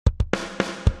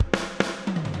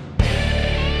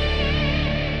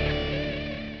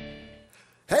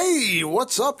Hey,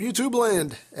 what's up, YouTube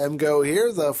land? EmGo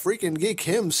here, the freaking geek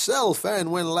himself,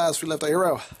 and when last we left our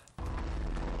hero,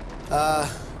 I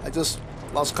just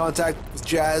lost contact with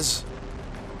Jazz.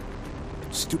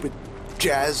 Stupid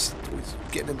Jazz. He's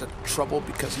getting into trouble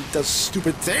because he does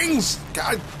stupid things.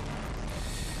 God.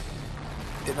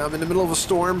 And I'm in the middle of a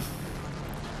storm.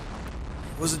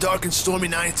 It was a dark and stormy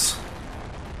night.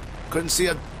 Couldn't see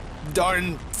a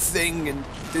darn thing, and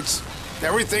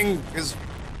everything is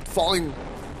falling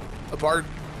apart,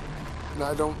 and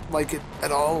I don't like it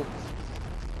at all.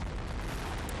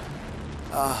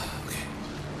 Okay.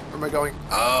 Where am I going?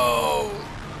 Oh!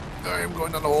 I am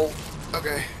going down the hole.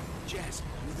 Okay. Jazz,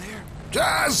 you there?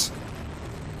 Jazz!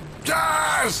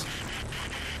 Jazz!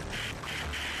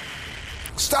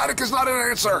 Static is not an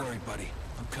answer! Don't worry, buddy.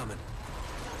 I'm coming.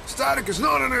 Static is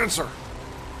not an answer!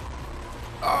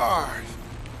 Ah,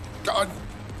 God.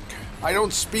 I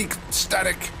don't speak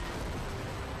static.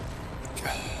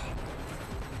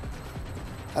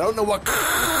 I don't know what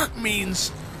means.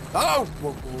 Oh!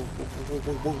 Whoa, whoa,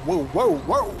 whoa, whoa, whoa, whoa,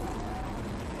 whoa.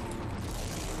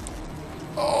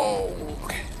 Oh,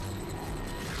 okay.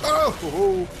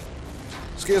 Oh,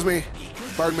 excuse me.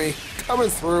 Pardon me. Coming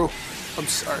through. I'm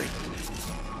sorry.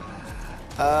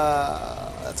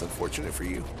 That's unfortunate for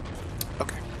you.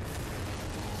 Okay.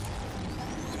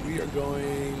 So we are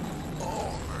going...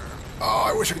 Oh,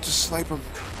 I wish I could just snipe him.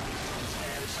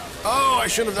 Oh, I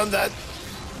shouldn't have done that.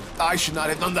 I should not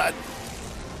have done that.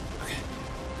 Okay.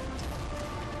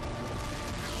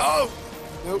 Oh!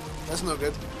 Nope, that's no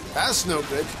good. That's no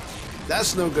good.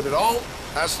 That's no good at all.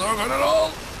 That's no good at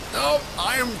all. No,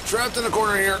 I am trapped in a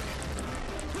corner here.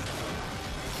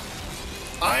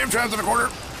 I am trapped in a corner.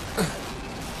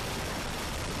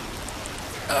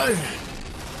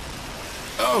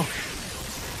 Oh.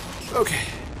 Okay.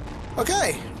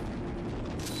 Okay.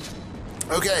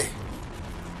 Okay.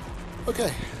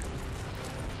 Okay.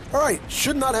 Alright,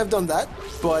 should not have done that,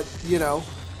 but, you know.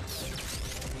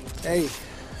 Hey.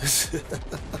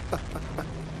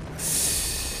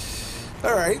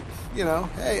 Alright, you know,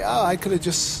 hey, I could have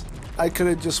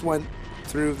just went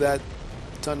through that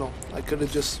tunnel. I could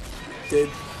have just did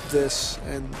this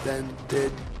and then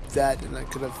did that, and I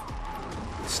could have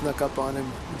snuck up on him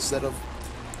instead of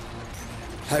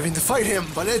having to fight him,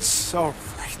 but it's alright.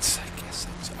 I guess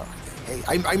it's alright.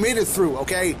 Hey, I made it through,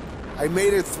 okay? I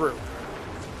made it through.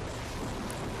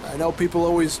 I know people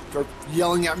always are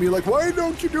yelling at me like, why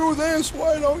don't you do this?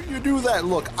 Why don't you do that?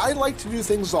 Look, I like to do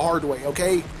things the hard way,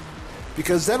 okay?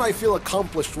 Because then I feel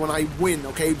accomplished when I win,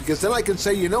 okay? Because then I can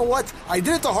say, you know what? I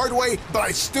did it the hard way, but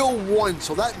I still won.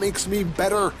 So that makes me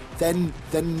better than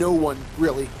no one,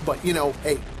 really. But, you know,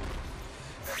 hey.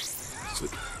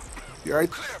 You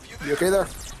alright? You okay there?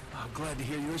 I'm glad to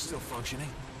hear you're still functioning.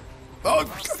 Oh,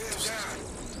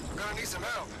 We're gonna need some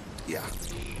help. yeah.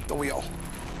 Don't we all?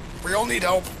 We all need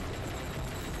help.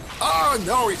 Oh,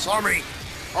 no, he saw me.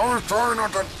 I was trying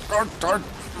not to...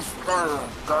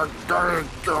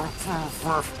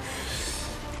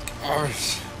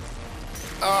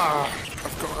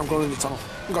 I'm going in the tunnel.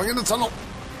 I'm going in the tunnel.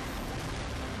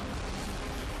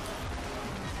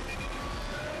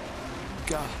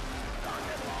 God.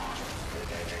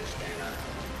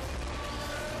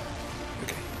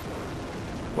 Okay.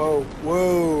 Whoa,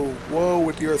 whoa, whoa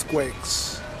with the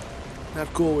earthquakes.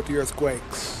 Not cool with the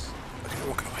earthquakes. Okay, we're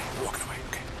walking away. We're walking away.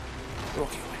 Okay. We're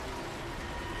walking away.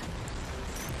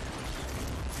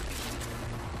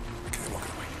 Okay, we're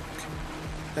walking away. Okay.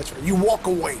 That's right. You walk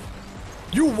away.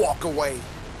 You walk away.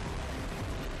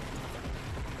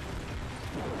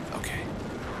 Okay.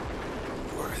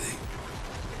 Where are they?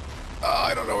 Oh,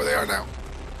 I don't know where they are now.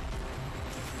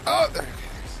 Oh, there. Okay.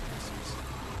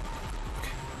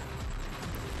 Okay.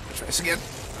 Let's try this again.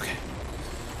 Okay.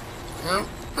 No,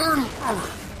 no, no.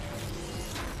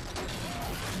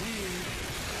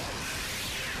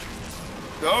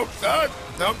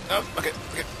 Okay.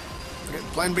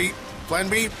 Plan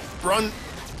B, run.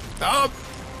 Up.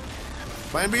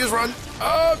 Plan B is run.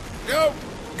 Up, go.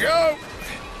 Okay.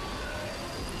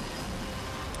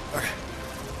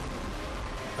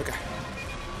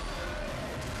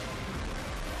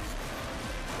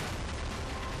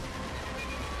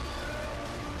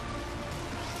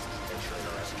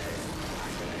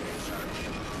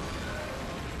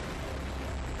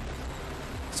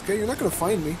 Okay, you're not gonna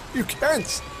find me. You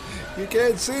can't. You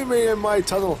can't see me in my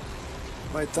tunnel.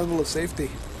 My tunnel of safety.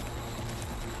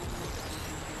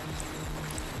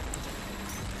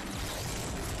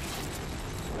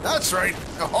 That's right.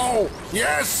 Oh,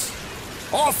 yes.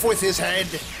 Off with his head.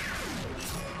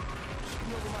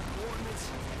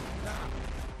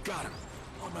 Got him.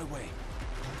 On my way.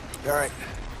 All right.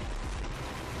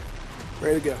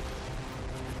 Ready to go.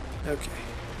 Okay.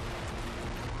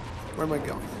 Where am I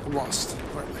going? I'm lost.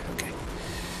 Where am I? Okay.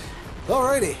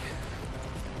 Alrighty.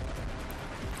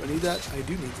 Do I need that? I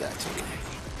do need that. Okay.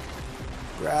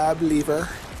 Grab lever.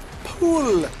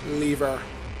 Pull lever.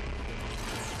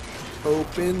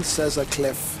 Open says a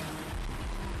cliff.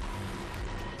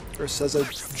 Or says a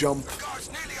jump.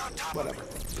 Whatever.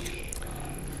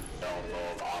 Don't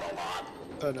move, Autobot.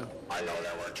 Oh no. I know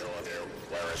there were two of you.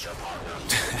 Where is your partner?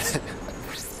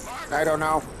 I don't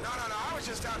know. No, I was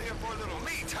just out here for a little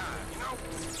me time, you know?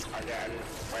 Again,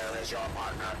 where is your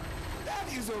partner? That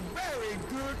is a very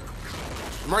good...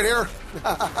 I'm right here.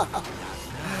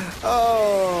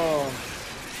 Oh.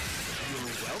 You're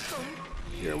welcome.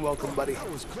 You're welcome, buddy. That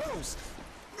was close.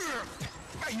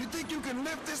 Hey, you think you can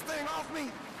lift this thing off me?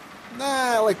 Nah,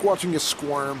 I like watching you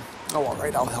squirm. Oh,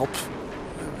 alright, I'll help.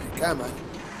 Alright, come on.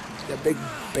 You big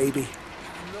baby.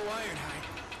 No Ironhide.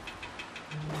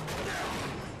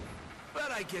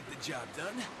 But I get the job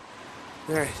done.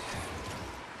 Alright.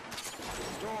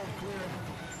 Storm clear.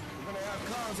 We're gonna have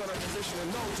cars on our position in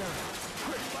no time.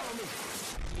 Quick, follow me.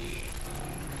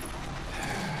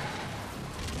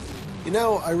 You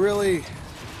know, I really...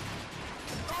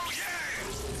 Oh, yeah!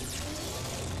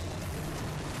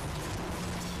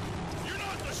 You're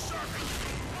not the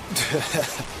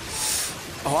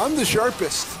sharpest. Oh, I'm the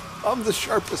sharpest. I'm the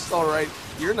sharpest, alright.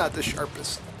 You're not the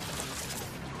sharpest.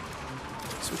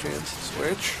 Switch hands.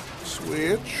 Switch.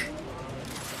 Switch.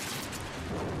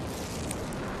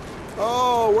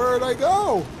 Oh, where did I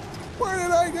go? Where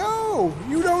did I go?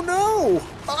 You don't know.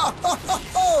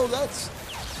 Oh, that's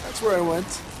where I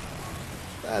went.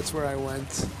 That's where I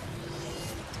went.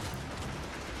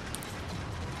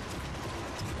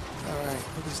 Alright,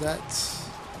 what is that?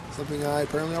 Something I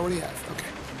apparently already have.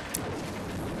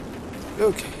 Okay.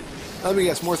 Okay. Let me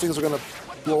guess, more things are gonna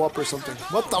blow up or something.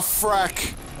 What the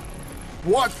frack?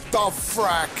 What the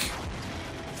frack?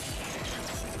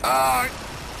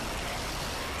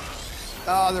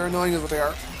 Ah, they're annoying as what they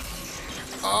are.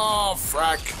 Oh,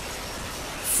 frack.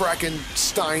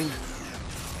 Frackenstein.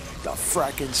 The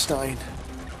Frackenstein.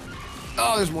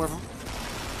 Oh, there's more of them.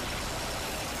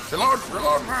 Reload,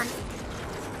 man.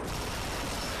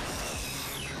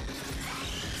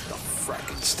 The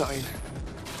Frackenstein.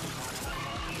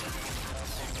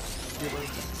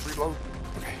 Reload.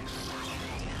 Okay.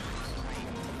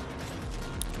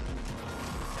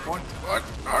 What?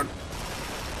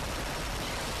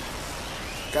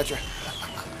 Gotcha.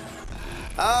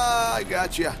 Ah, I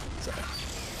gotcha. Sorry.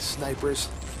 Snipers.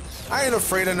 I ain't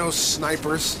afraid of no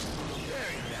snipers.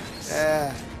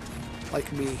 Yeah,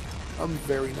 like me. I'm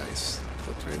very nice.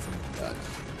 What's anything?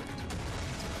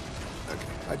 Okay,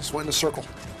 I just went in a circle.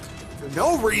 For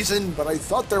no reason, but I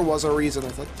thought there was a reason. I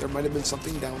thought there might have been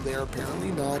something down there.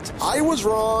 Apparently not. I was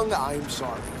wrong. I'm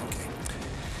sorry. Okay.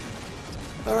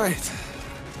 Alright.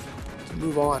 Let's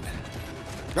move on.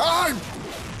 Ah!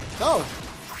 Oh!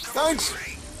 Thanks!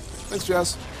 Thanks,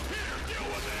 Jess.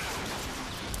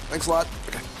 Thanks a lot.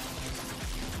 Okay.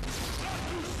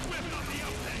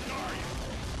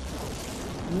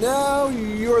 No,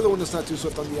 you're the one that's not too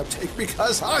swift on the uptake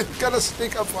because I'm gonna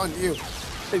sneak up on you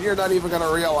and you're not even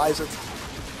gonna realize it.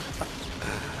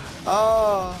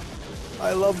 Oh,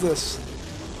 I love this.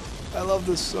 I love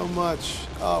this so much.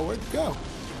 Oh, where'd you go?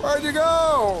 Where'd you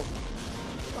go?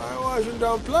 I wasn't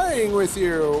done playing with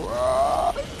you.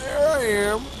 There I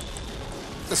am.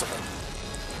 This way.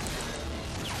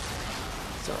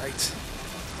 It's alright.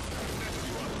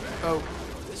 Oh.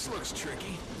 This looks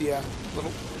tricky. Yeah,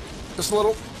 little. Just a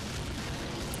little.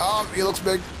 Oh, he looks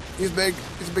big. He's big.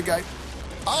 He's a big guy.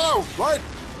 Oh, what?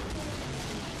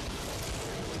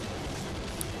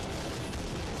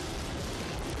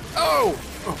 Oh!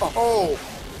 Oh!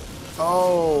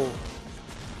 Oh!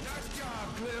 Nice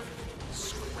job, Cliff.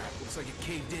 Scrap, looks like it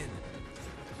caved in.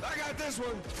 I got this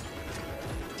one.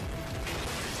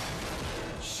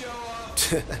 Show up.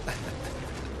 Can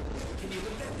you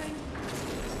lift that thing?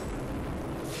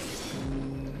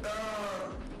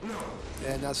 No.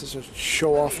 Yeah, now it's just a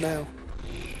show off now.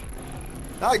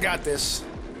 I got this.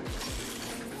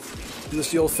 Do this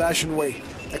the old-fashioned way.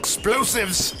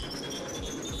 Explosives!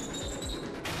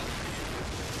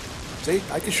 See,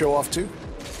 I can show off too.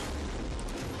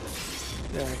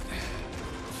 Alright.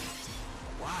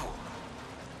 Wow.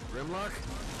 Grimlock?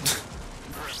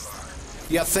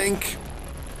 You think?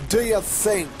 Do you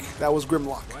think that was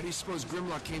Grimlock? Why do you suppose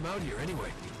Grimlock came out here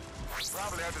anyway?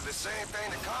 Probably after the same thing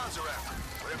the cons are after.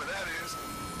 Whatever that is.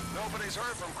 Nobody's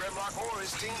heard from Grimlock or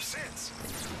his team since.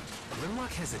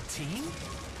 Grimlock has a team?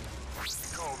 They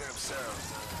call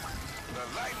themselves the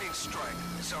Lightning Strike,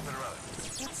 something or other.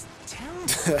 That's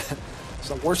terrible. It's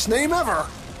the worst name ever.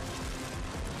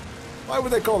 Why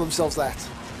would they call themselves that?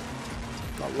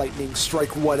 The lightning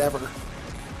strike whatever.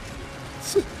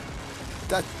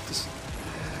 That just...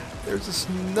 There's just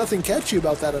nothing catchy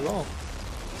about that at all.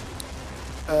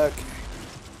 Okay.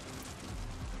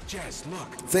 Jazz, look.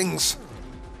 Things.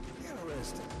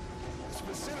 Interesting. This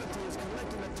facility is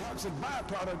collecting a toxic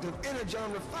byproduct of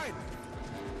energon refining.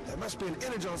 There must be an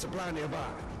energon supply nearby.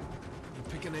 You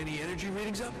picking any energy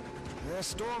readings up? That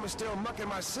storm is still mucking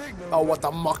my signal. Oh, what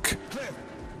the muck. Cliff,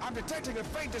 I'm detecting a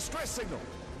faint distress signal.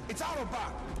 It's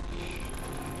Autobot.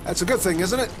 That's a good thing,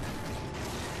 isn't it?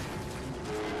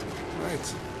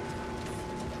 Right.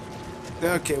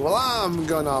 Okay, well, I'm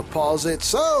gonna pause it.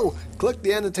 So, click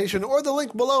the annotation or the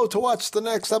link below to watch the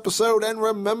next episode. And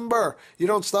remember, you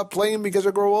don't stop playing because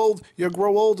you grow old. You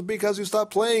grow old because you stop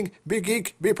playing. Be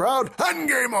geek, be proud, and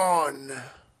game on!